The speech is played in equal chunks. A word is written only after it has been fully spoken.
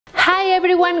Hi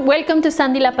everyone, welcome to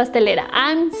Sandy la Pastelera.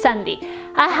 I'm Sandy.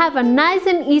 I have a nice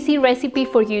and easy recipe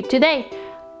for you today.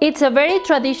 It's a very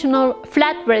traditional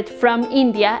flatbread from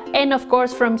India and of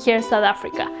course from here, South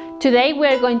Africa. Today we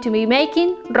are going to be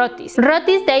making rotis.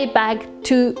 Rotis date back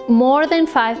to more than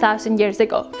 5,000 years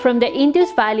ago from the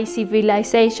Indus Valley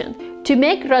civilization. To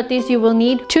make rotis you will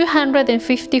need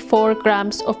 254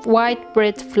 grams of white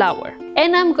bread flour.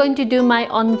 And I'm going to do my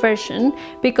own version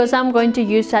because I'm going to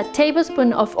use a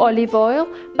tablespoon of olive oil,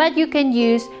 but you can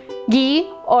use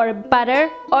ghee or butter,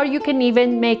 or you can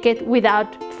even make it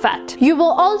without fat. You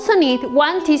will also need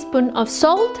 1 teaspoon of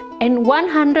salt and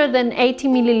 180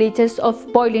 milliliters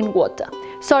of boiling water.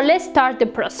 So let's start the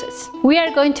process. We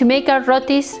are going to make our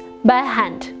rotis by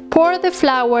hand. Pour the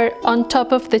flour on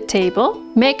top of the table,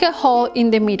 make a hole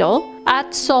in the middle,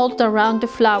 add salt around the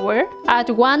flour, add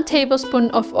 1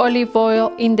 tablespoon of olive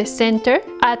oil in the center,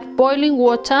 add boiling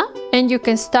water, and you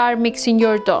can start mixing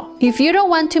your dough. If you don't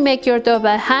want to make your dough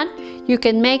by hand, you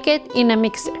can make it in a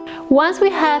mixer. Once we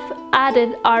have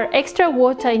added our extra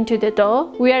water into the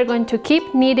dough, we are going to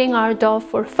keep kneading our dough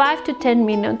for 5 to 10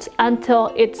 minutes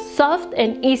until it's soft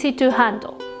and easy to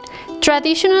handle.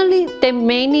 Traditionally, the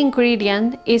main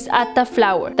ingredient is atta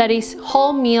flour, that is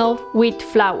wholemeal wheat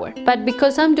flour. But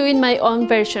because I'm doing my own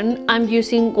version, I'm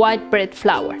using white bread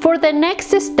flour. For the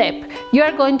next step, you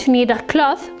are going to need a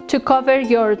cloth to cover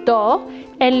your dough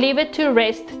and leave it to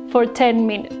rest for 10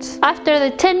 minutes. After the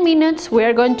 10 minutes, we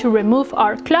are going to remove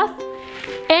our cloth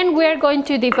and we are going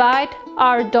to divide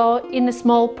our dough in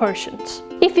small portions.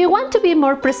 If you want to be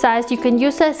more precise, you can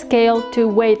use a scale to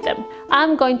weigh them.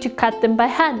 I'm going to cut them by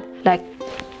hand, like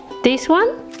this one.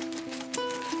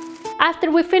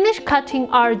 After we finish cutting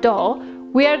our dough,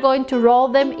 we are going to roll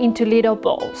them into little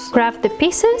balls. Grab the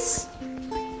pieces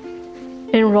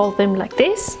and roll them like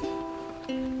this.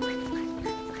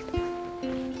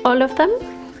 All of them.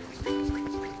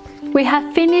 We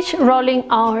have finished rolling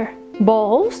our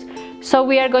balls, so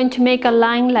we are going to make a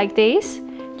line like this.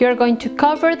 You're going to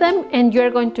cover them and you're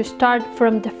going to start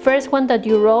from the first one that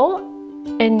you roll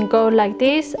and go like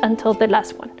this until the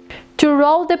last one. To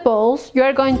roll the balls, you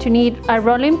are going to need a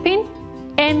rolling pin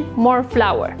and more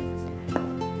flour.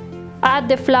 Add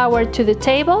the flour to the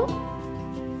table.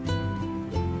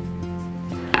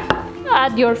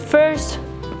 Add your first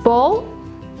ball.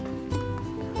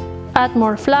 Add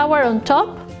more flour on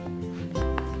top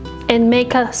and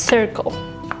make a circle.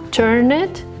 Turn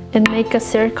it and make a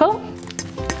circle.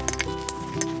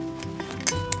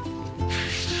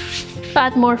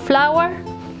 Add more flour,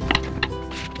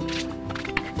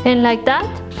 and like that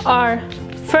our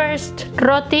first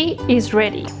roti is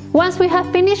ready. Once we have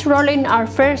finished rolling our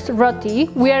first roti,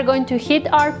 we are going to heat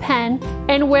our pan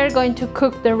and we're going to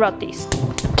cook the rotis.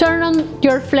 Turn on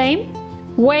your flame,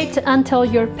 wait until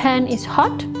your pan is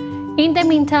hot. In the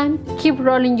meantime, keep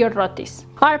rolling your rotis.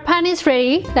 Our pan is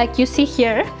ready, like you see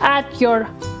here. Add your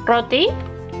roti.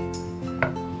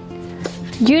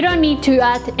 You don't need to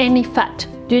add any fat.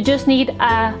 You just need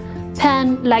a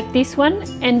pan like this one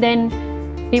and then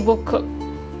it will cook.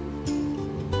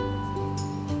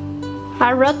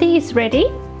 Our roti is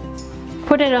ready.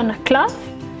 Put it on a cloth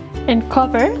and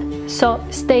cover so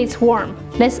it stays warm.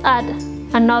 Let's add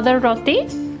another roti.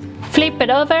 Flip it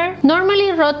over.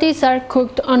 Normally rotis are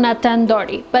cooked on a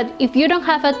tandoori, but if you don't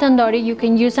have a tandoori, you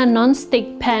can use a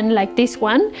non-stick pan like this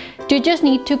one. You just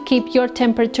need to keep your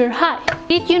temperature high.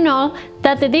 Did you know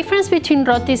that the difference between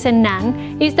rotis and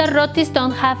naan is that rotis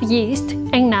don't have yeast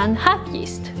and naan have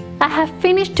yeast? I have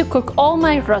finished to cook all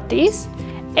my rotis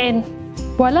and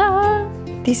voila!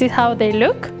 This is how they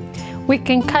look. We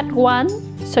can cut one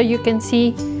so you can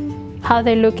see how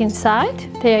they look inside.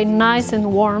 They are nice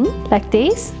and warm like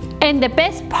this. And the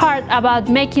best part about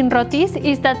making rotis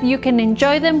is that you can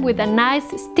enjoy them with a nice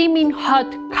steaming hot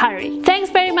curry. Thanks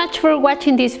very much for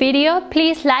watching this video.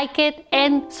 Please like it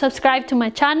and subscribe to my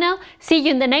channel. See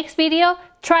you in the next video.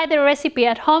 Try the recipe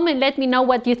at home and let me know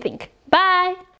what you think. Bye!